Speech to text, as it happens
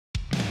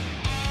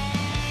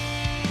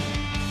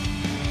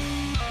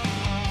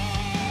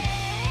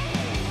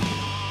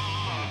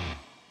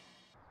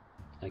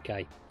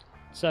Okay,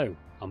 so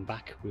I'm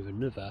back with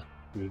another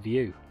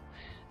review.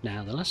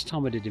 Now the last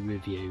time I did a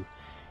review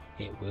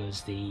it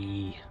was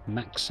the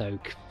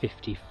Maxoak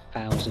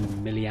 50,000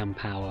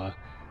 milliamp hour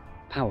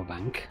power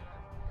bank,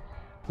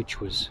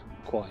 which was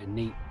quite a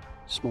neat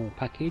small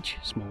package,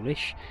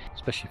 smallish,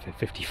 especially for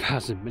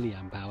 50,000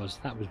 milliamp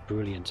hours. That was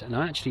brilliant, and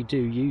I actually do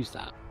use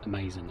that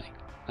amazingly.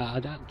 I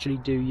actually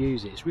do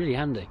use it, it's really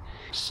handy.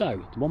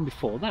 So the one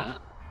before that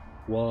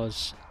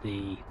was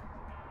the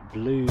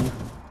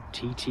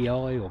Bluetti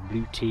or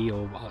Bluetti,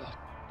 or I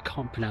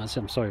can't pronounce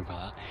it, I'm sorry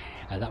about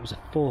that. That was a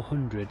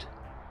 400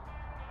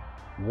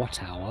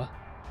 watt hour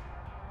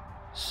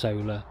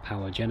solar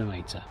power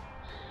generator,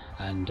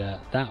 and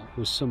that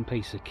was some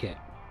piece of kit.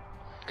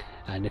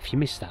 And if you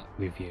missed that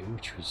review,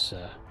 which was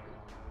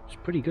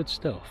pretty good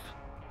stuff,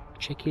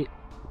 check it.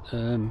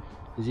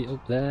 Is it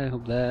up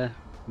there,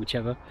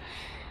 whichever.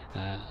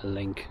 A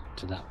link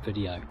to that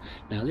video.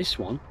 Now this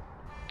one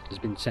has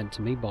been sent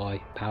to me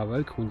by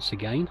Poweroak once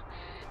again.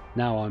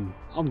 Now I'm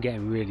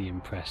getting really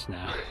impressed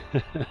now.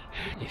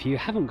 If you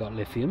haven't got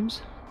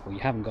lithiums, or you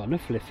haven't got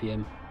enough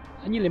lithium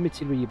and you're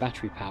limited with your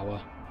battery power,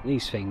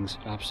 these things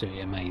are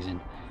absolutely amazing.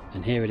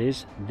 And here it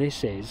is.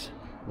 This is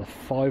the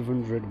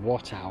 500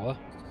 watt hour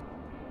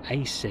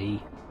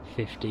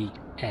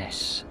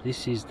AC50S.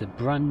 This is the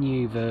brand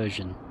new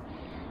version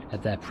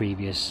of their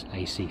previous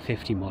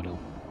AC50 model,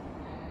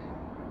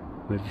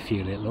 with a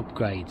few little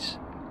upgrades.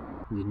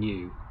 The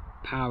new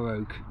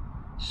Poweroak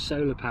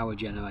solar power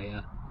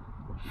generator,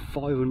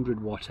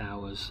 500 watt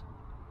hours,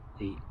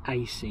 the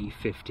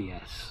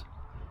AC50S.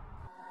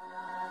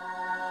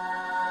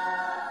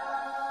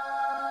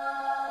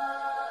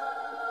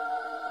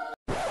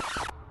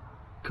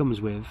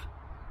 Comes with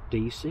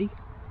DC,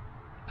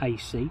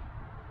 AC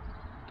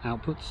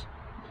outputs.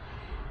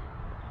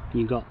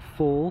 You've got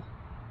 4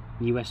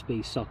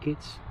 USB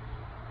sockets.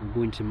 I'll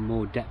go into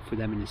more depth with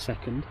them in a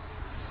second.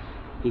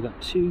 You've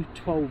got 2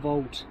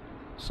 12-volt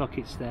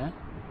sockets there.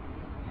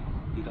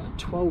 You've got a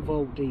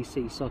 12-volt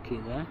DC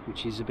socket there,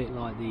 which is a bit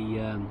like the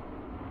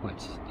well,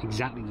 it's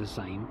exactly the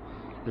same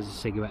as a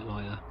cigarette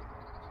lighter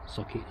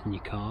socket in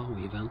your car or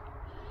your van.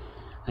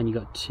 And you've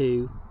got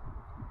two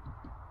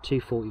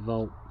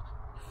 40-volt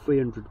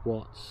 300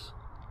 watts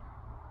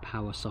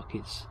power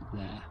sockets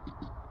there,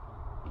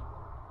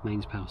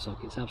 mains power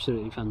sockets.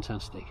 Absolutely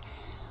fantastic.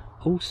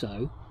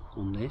 Also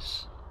on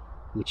this,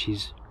 which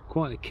is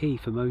quite a key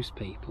for most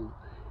people,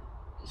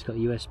 it's got a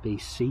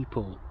USB-C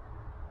port,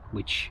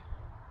 which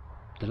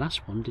the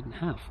last one didn't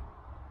have,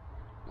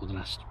 or the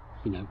last,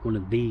 one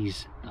of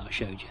these that I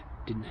showed you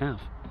didn't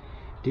have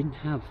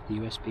the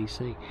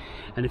USB-C.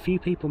 And a few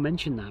people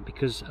mentioned that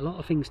because a lot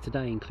of things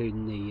today,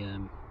 including the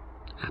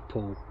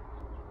Apple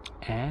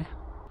Air,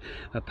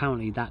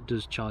 apparently that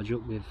does charge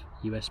up with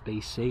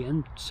USB-C,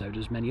 and so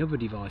does many other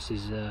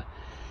devices,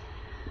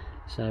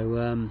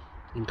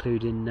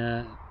 including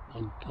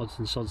odds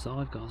and sods that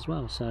I've got as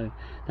well. So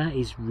that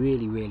is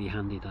really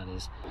handy, that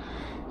is.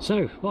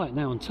 So right,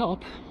 now on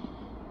top,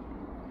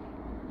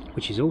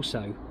 which is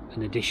also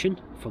an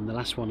addition from the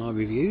last one I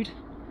reviewed,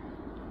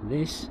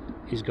 this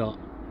has got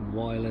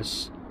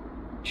wireless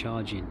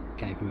charging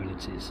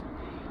capabilities.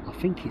 I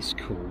think it's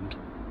called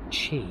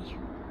Qi.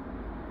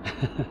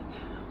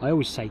 I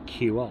always say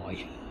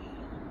QI,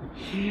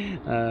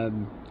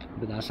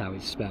 but that's how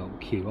it's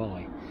spelled,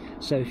 QI.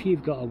 So if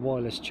you've got a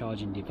wireless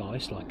charging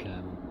device like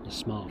a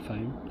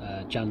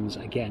smartphone, Jan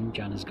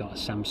has got a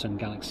Samsung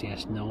Galaxy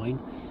S9,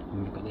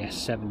 and we've got the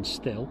S7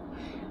 still,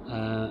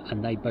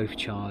 and they both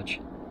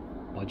charge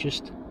by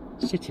just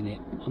sitting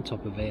it on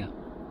top of here,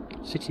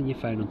 sitting your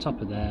phone on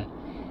top of there,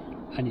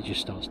 and it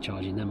just starts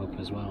charging them up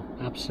as well.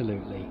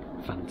 Absolutely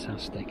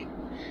fantastic.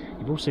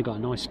 You've also got a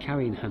nice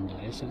carrying handle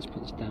here, so let's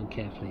put this down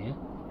carefully here.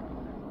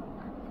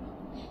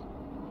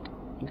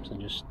 Oops, I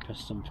just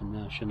pressed something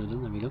there, I shouldn't have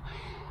done. There we go.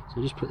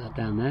 So just put that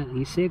down there, and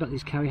you see I've got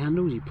these carry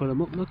handles, you pull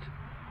them up, look,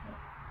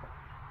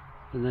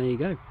 and there you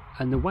go.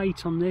 And the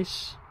weight on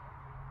this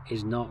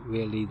is not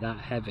really that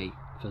heavy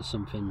for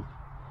something,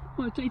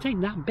 well, it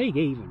ain't that big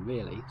even,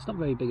 really. It's not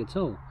very big at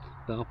all.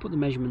 But I'll put the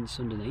measurements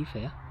underneath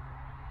here,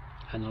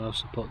 and I'll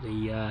also put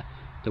the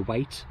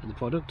weight of the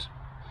product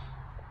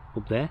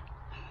up there.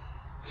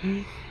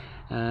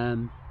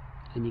 And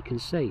you can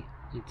see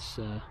it's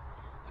a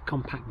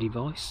compact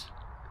device,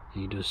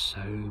 and it does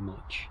so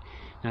much.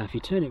 Now if you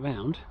turn it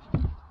round,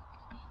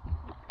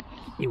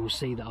 you will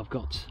see that I've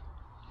got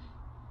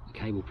a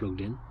cable plugged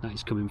in. That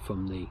is coming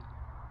from the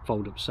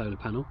fold-up solar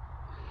panel,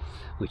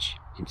 which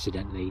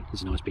incidentally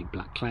is a nice big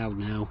black cloud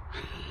now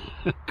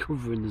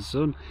covering the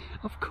sun.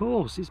 Of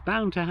course, it's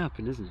bound to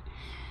happen, isn't it?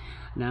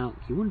 Now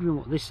you're wondering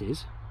what this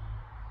is.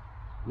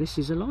 This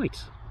is a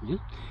light, yeah?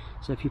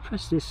 So if you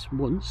press this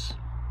once,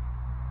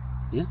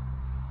 yeah,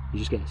 you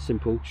just get a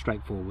simple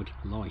straightforward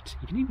light.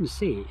 You can even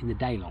see it in the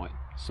daylight,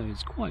 so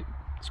it's quite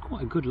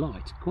a good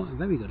light, quite a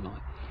very good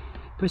light.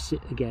 Press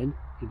it again,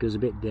 it goes a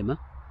bit dimmer.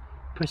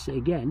 Press it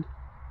again,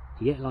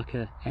 you get like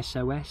a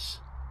SOS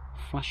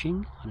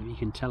flashing. I don't know if you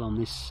can tell on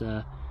this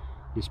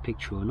this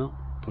picture or not.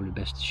 Probably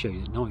best to show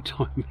you at night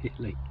time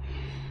really.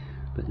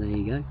 But there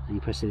you go, and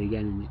you press it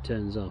again and it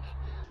turns off.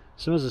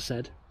 So as I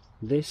said,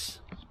 this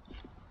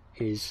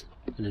is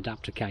an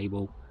adapter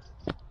cable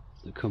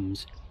that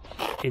comes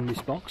in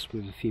this box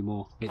with a few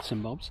more bits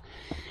and bobs,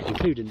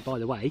 including, by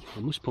the way, I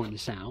must point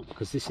this out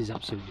because this is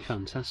absolutely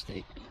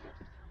fantastic,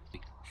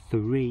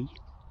 3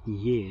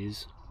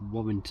 years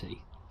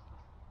warranty.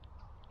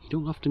 You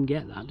don't often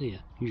get that, do you?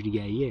 Usually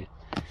get a year.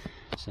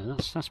 So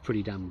that's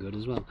pretty damn good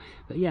as well.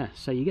 But yeah,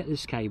 so you get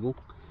this cable,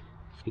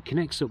 it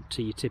connects up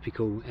to your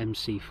typical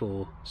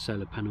MC4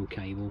 solar panel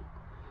cable,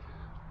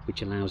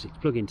 which allows it to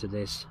plug into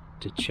this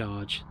to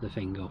charge the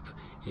thing up.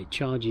 It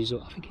charges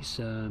up, I think it's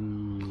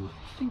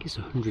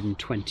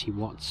 120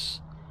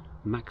 watts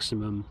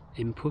maximum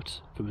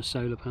input from a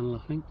solar panel, I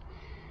think.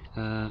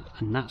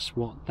 And that's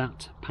what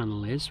that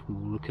panel is.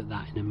 We'll look at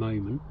that in a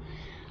moment.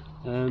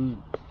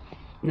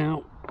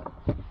 Now,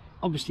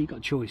 obviously you've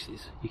got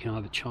choices. You can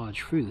either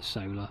charge through the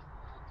solar,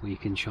 or you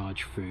can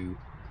charge through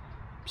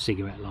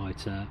cigarette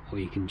lighter, or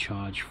you can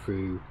charge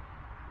through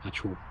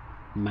actual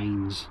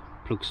mains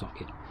plug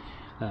socket.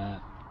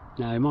 Now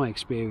in my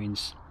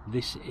experience,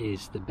 this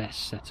is the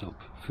best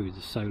setup through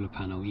the solar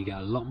panel. You get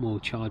a lot more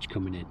charge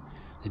coming in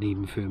than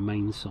even through a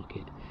main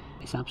socket.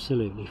 It's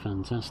absolutely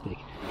fantastic.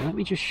 Now, let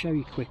me just show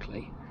you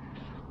quickly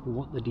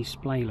what the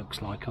display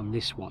looks like on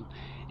this one.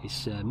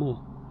 It's it's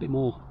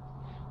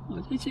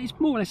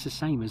more or less the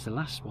same as the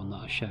last one that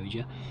I showed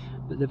you,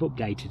 but they've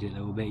updated it a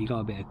little bit. You got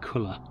a bit of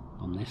colour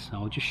on this.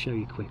 I'll just show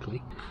you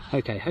quickly.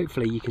 Okay,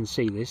 hopefully you can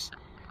see this.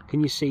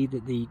 Can you see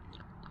that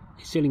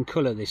it's still in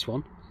colour, this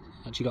one?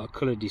 Actually got a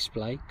colour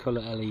display,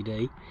 colour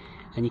LED,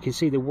 and you can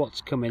see the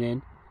watts coming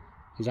in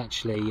is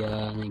actually,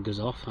 and then it goes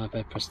off. I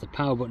press the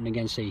power button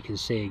again so you can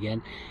see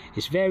again.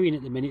 It's varying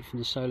at the minute from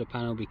the solar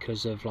panel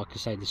because of, like I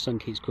say, the sun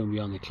keeps coming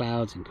beyond the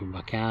clouds and coming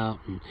back out,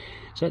 and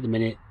so at the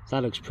minute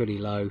that looks pretty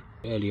low.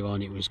 Earlier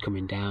on it was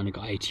coming down, it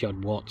got 80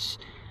 odd watts,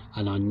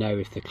 and I know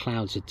if the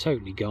clouds had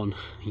totally gone,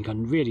 you got a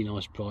really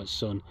nice bright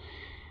sun,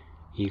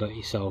 you got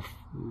yourself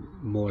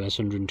more or less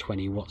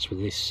 120 watts with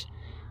this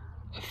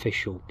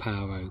official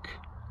Poweroak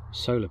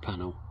solar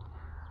panel.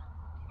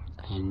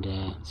 And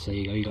so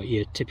you got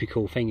your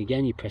typical thing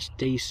again. You press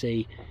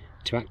DC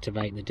to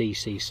activate the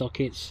DC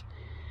sockets,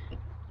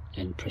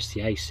 and press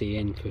the AC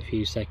in for a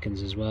few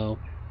seconds as well,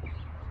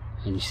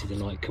 and you see the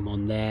light come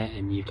on there,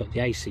 and you've got the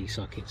AC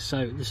sockets.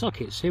 So the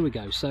sockets, here we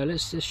go. So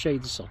let's just show you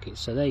the sockets.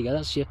 So there you go,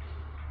 that's your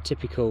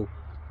typical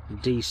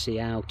DC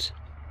out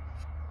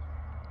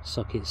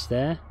sockets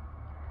there,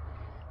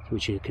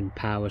 which you can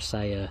power,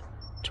 say, a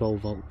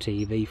 12-volt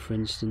TV, for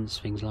instance,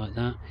 things like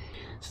that.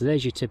 So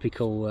there's your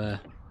typical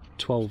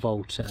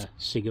 12-volt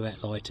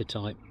cigarette lighter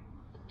type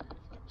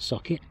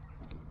socket.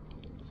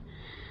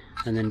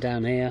 And then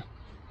down here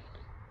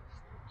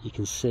you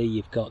can see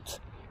you've got,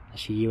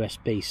 that's your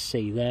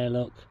USB-C there,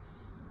 look,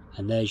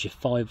 and there's your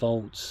 5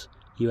 volts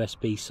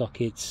USB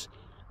sockets,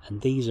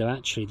 and these are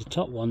actually, the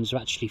top ones are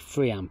actually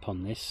 3 amp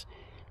on this.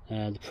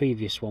 The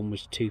previous one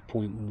was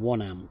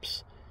 2.1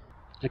 amps.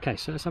 Okay,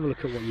 so let's have a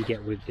look at what you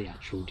get with the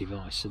actual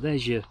device. So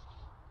there's your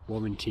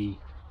warranty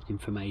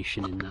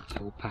information in that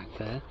little pack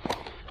there.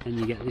 Then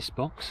you get this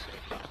box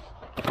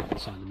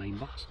inside the main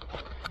box.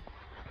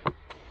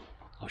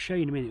 I'll show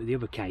you in a minute with the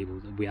other cable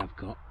that we have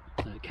got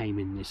that came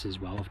in this as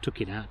well. I've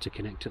took it out to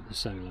connect up the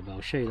solar, but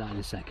I'll show you that in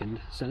a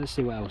second. So let's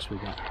see what else we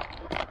got.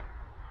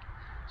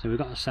 So we've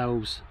got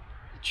ourselves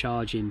a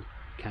charging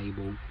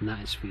cable, and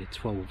that is for your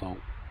 12 volt.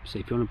 So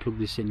if you want to plug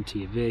this into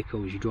your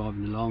vehicle as you're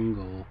driving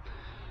along,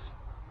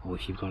 or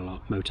if you've got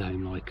a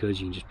motorhome like us,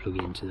 you can just plug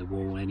it into the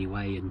wall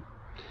anyway, and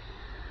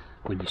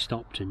when you're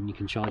stopped, and you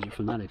can charge it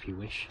from that if you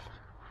wish.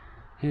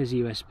 Here's a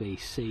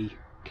USB-C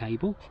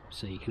cable,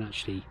 so you can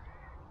actually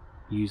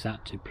use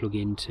that to plug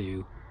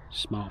into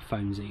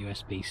smartphones at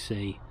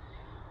USB-C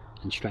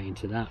and straight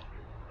into that.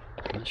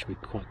 That should be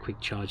quite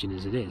quick charging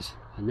as it is.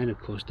 And then of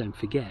course, don't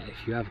forget,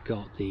 if you have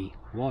got the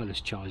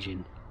wireless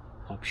charging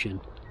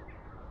option,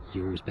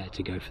 you're always better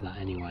to go for that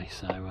anyway,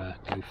 so go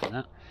for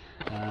that.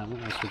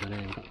 What else we got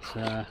here? We've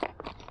got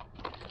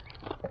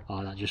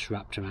oh, that just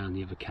wrapped around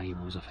the other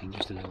cables, I think,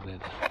 just a little bit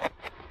of that.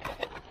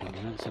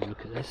 Let's have a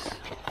look at this.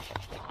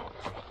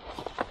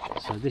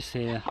 So this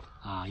here,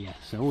 yeah,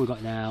 so all we've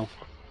got now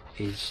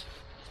is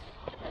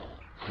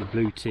the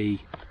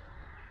Bluetti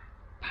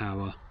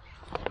power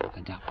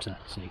adapter,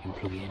 so you can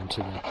plug it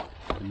into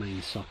the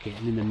main socket,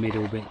 and in the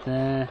middle bit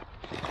there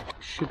you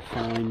should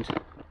find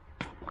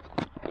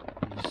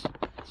is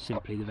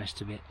simply the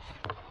rest of it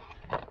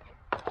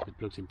that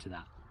plugs into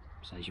that.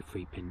 So there's your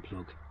 3-pin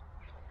plug,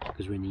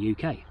 because we're in the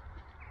UK.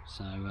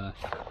 So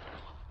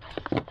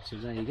so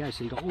there you go.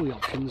 So you've got all the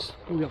options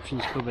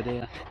covered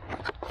here.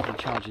 You can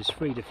charge us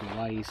 3 different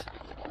ways,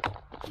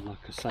 and like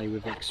I say,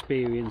 with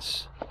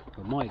experience,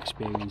 well, my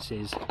experience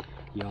is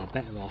you are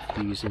better off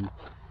using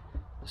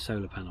the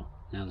solar panel.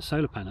 Now the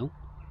solar panel,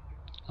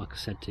 like I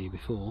said to you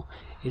before,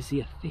 is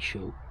the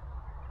official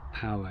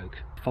Poweroak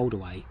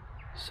fold-away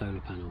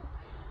solar panel.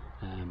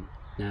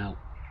 Now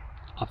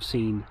I've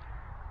seen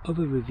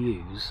other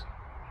reviews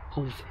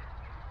of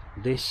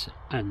this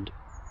and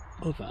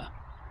other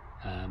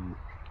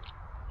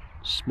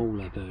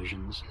smaller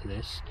versions of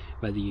this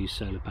where they use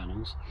solar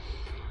panels,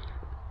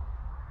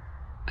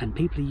 and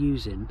people are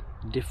using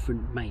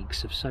different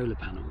makes of solar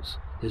panels.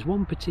 There's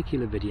one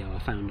particular video I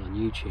found on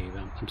YouTube.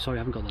 I'm sorry I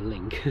haven't got the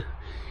link.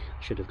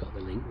 I should have got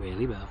the link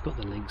really, but I've got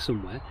the link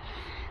somewhere.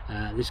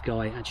 This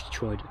guy actually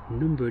tried a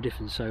number of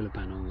different solar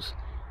panels,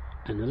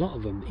 and a lot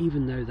of them,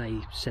 even though they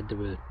said there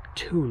were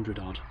 200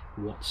 odd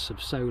watts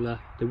of solar,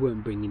 they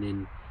weren't bringing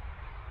in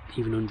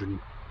even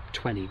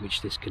 120,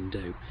 which this can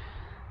do.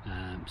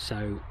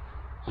 So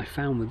I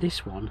found with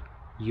this one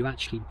you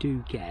actually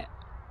do get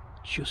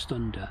just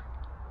under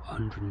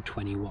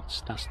 120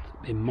 watts. That's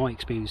in my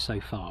experience so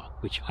far,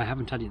 which I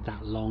haven't had it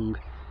that long,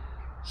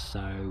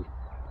 so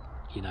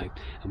you know,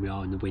 and we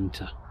are in the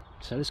winter.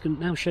 So let's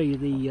now show you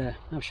the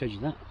I've showed you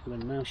that. I'm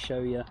going to now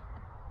show you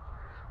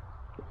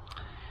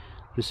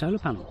the solar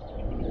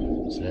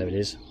panel. So there it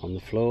is on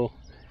the floor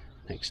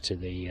next to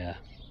the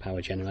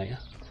power generator,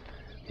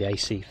 the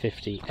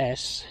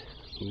AC50S.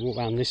 We'll walk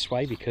around this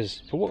way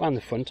because if I walk around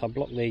the front I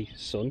block the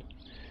sun,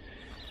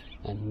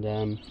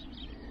 and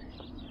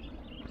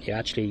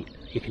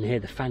you can hear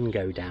the fan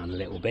go down a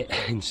little bit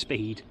in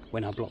speed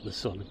when I block the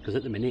sun, because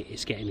at the minute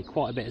it's getting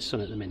quite a bit of sun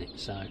at the minute.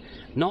 So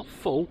not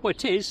full, well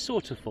it is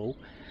sort of full,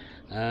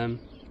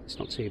 it's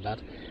not too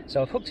bad.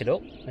 So I've hooked it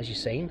up, as you've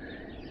seen,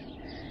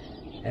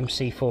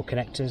 MC4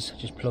 connectors,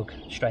 just plug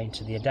straight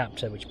into the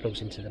adapter which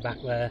plugs into the back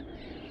there.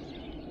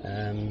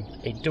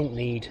 It don't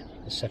need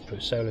a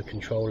separate solar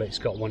controller, it's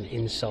got one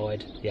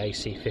inside the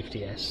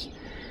AC50S.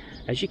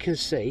 As you can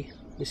see,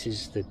 this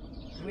is the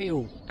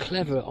real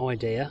clever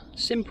idea,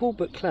 simple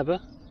but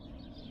clever.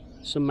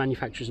 Some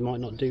manufacturers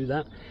might not do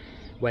that,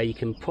 where you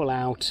can pull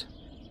out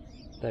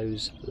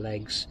those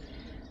legs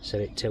so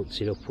it tilts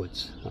it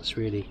upwards. That's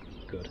really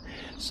good.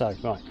 So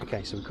right,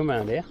 okay, so we come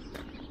around here.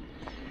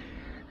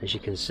 As you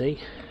can see,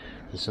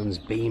 the sun's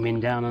beaming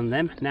down on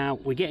them. Now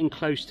we're getting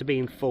close to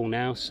being full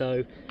now,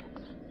 so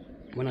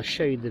when I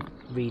show you the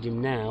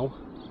reading now,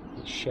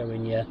 it's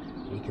showing you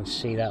can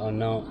see that or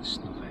not. It's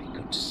not very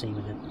good to see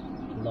with the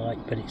light,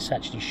 but it's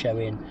actually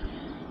showing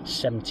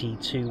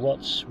 72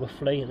 watts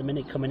roughly at the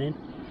minute coming in.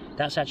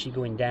 That's actually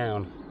going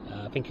down.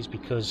 I think it's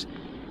because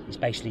it's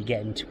basically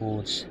getting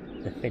towards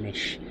the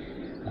finish.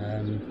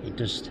 It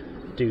does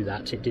do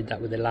that. It did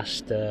that with the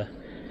last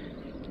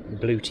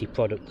Bluetti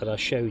product that I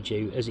showed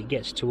you. As it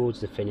gets towards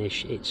the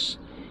finish, it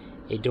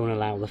don't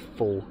allow the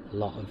full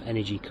lot of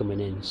energy coming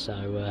in.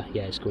 So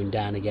yeah, it's going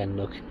down again,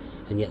 look,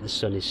 and yet the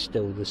sun is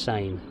still the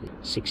same.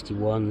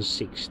 61,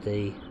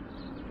 60,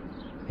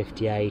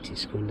 58,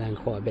 it's going down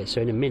quite a bit.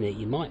 So in a minute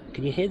you might,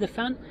 can you hear the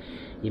fan?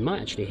 You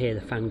might actually hear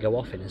the fan go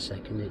off in a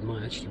second. It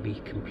might actually be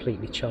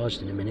completely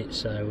charged in a minute,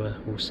 so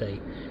we'll see.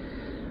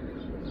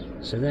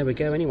 So there we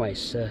go. Anyway,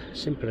 it's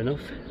simple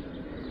enough,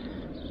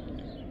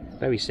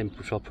 very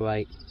simple to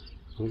operate.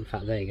 In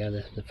fact, there you go,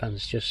 the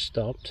fan's just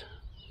stopped.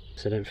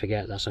 So don't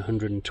forget, that's a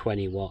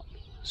 120 watt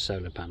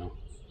solar panel,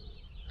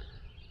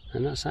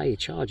 and that's how you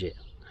charge it.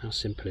 How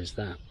simple is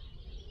that?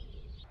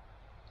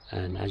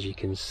 And as you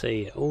can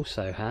see, it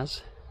also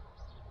has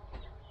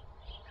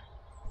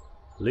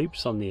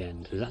loops on the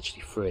end. There's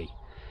actually 3,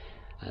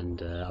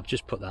 and I've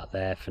just put that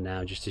there for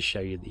now just to show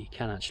you that you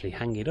can actually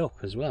hang it up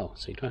as well.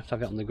 So you don't have to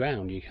have it on the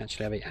ground, you can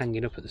actually have it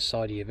hanging up at the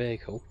side of your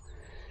vehicle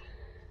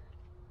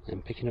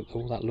and picking up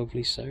all that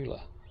lovely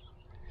solar.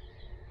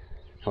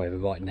 However,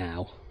 right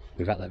now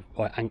we've had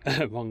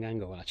that wrong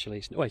angle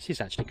actually. Well, it is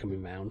actually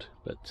coming round,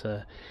 but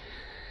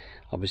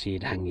obviously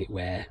you'd hang it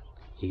where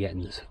you're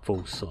getting the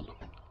full sun.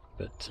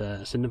 But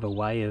it's another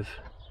way of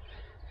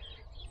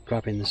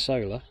grabbing the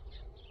solar.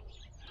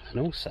 And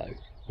also,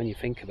 when you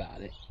think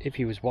about it, if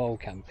you was wild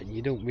camping,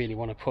 you don't really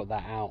want to put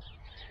that out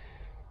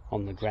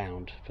on the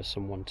ground for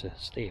someone to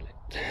steal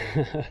it.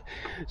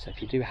 So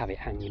if you do have it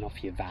hanging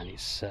off your van,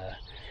 it's a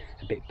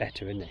bit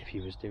better, isn't it, if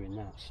you was doing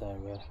that?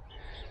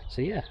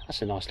 So yeah,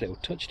 that's a nice little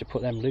touch to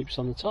put them loops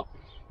on the top.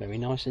 Very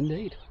nice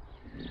indeed.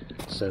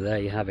 So there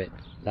you have it.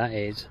 That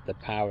is the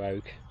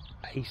Poweroak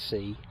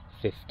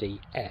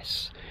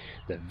AC50S,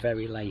 the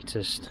very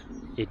latest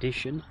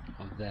edition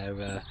of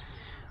their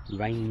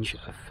range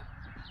of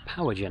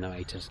power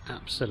generators.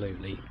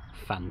 Absolutely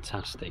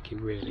fantastic, it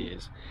really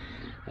is.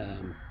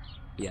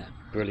 Yeah,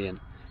 brilliant.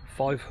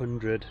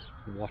 500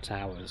 watt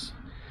hours.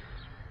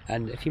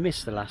 And if you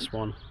missed the last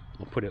one,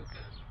 I'll put it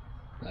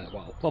up,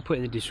 well, I'll put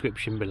in the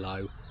description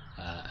below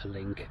a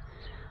link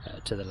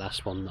to the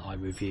last one that I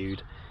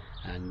reviewed,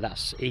 and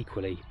that's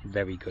equally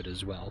very good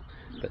as well.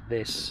 But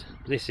this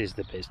is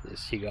the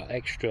business. You got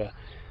extra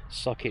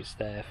sockets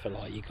there for,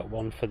 like, you got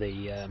one for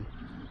the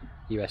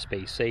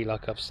USB-C,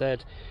 like I've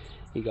said.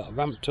 You got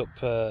ramped up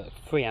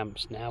 3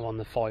 amps now on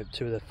the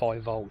 2 of the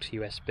 5 volt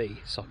USB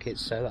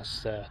sockets, so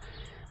that's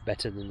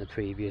better than the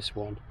previous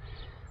one.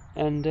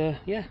 And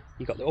yeah,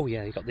 you got the, oh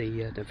yeah, you got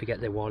the don't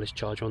forget the wireless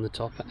charger on the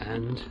top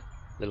and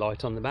the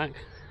light on the back.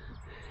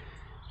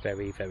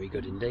 Very, very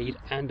good indeed.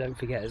 And don't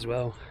forget as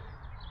well,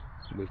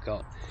 we've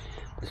got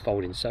the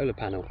folding solar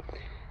panel,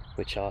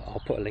 which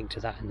I'll put a link to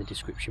that in the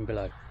description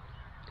below.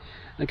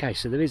 Okay,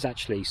 so there is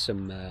actually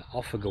some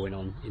offer going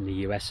on in the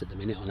US at the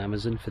minute on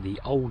Amazon for the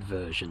old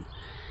version,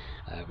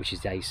 which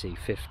is the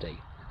AC50.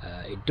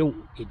 It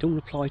don't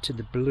apply to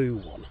the blue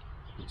one.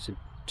 It's in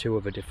 2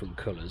 other different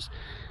colours,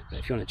 but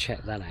if you want to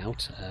check that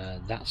out,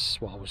 that's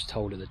what I was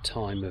told at the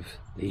time of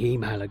the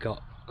email I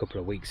got a couple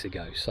of weeks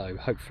ago, so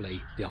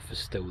hopefully the offer's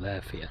still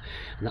there for you.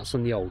 And that's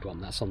on the old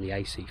one, that's on the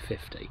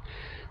AC50.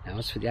 Now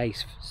as for the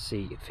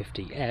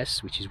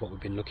AC50S, which is what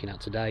we've been looking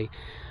at today,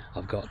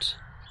 I've got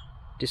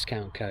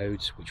discount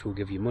codes which will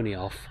give you money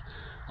off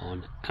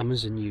on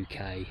Amazon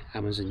UK,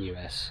 Amazon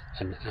US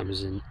and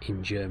Amazon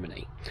in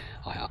Germany.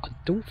 I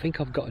don't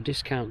think I've got a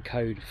discount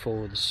code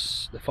for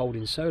the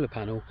folding solar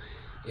panel.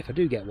 If I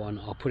do get one,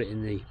 I'll put it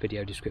in the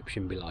video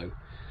description below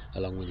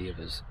along with the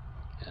others.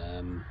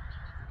 And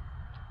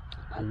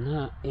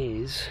that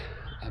is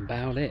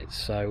about it.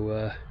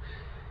 So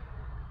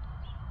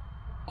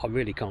I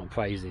really can't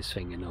praise this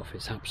thing enough.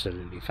 It's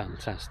absolutely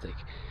fantastic,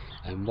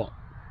 and what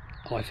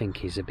I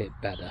think is a bit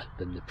better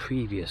than the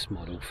previous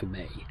model for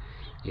me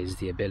is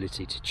the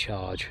ability to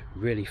charge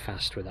really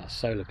fast with that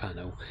solar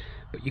panel.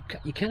 But you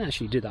can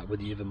actually do that with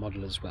the other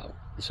model as well,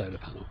 the solar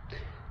panel.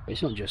 But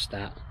it's not just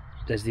that,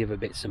 there's the other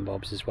bits and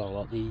bobs as well,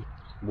 like the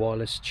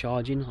wireless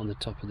charging on the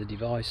top of the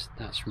device.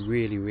 That's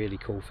really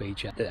cool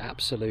feature. The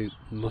absolute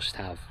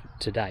must-have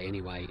today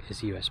anyway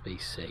is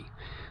USB-C.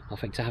 I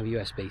think to have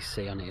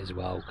USB-C on it as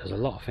well, because a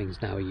lot of things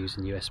now are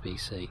using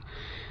USB-C,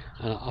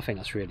 and I think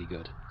that's really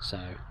good. So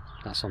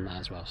that's on that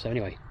as well. So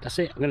anyway, that's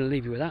it. I'm going to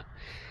leave you with that.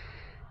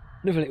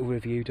 Another little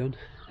review done,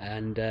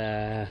 and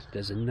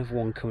there's another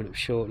one coming up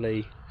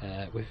shortly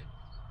with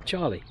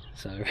Charlie.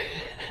 So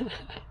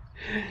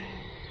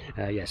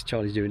yes,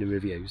 Charlie's doing a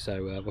review,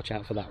 so watch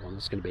out for that one.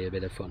 It's going to be a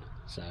bit of fun.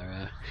 So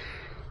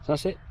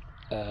that's it.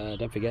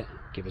 Don't forget,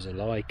 give us a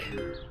like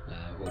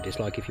or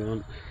dislike if you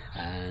want,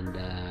 and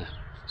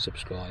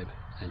subscribe,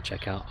 and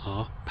check out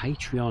our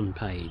Patreon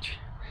page.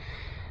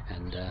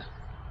 And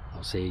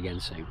I'll see you again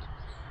soon.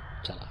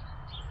 Ta-ra.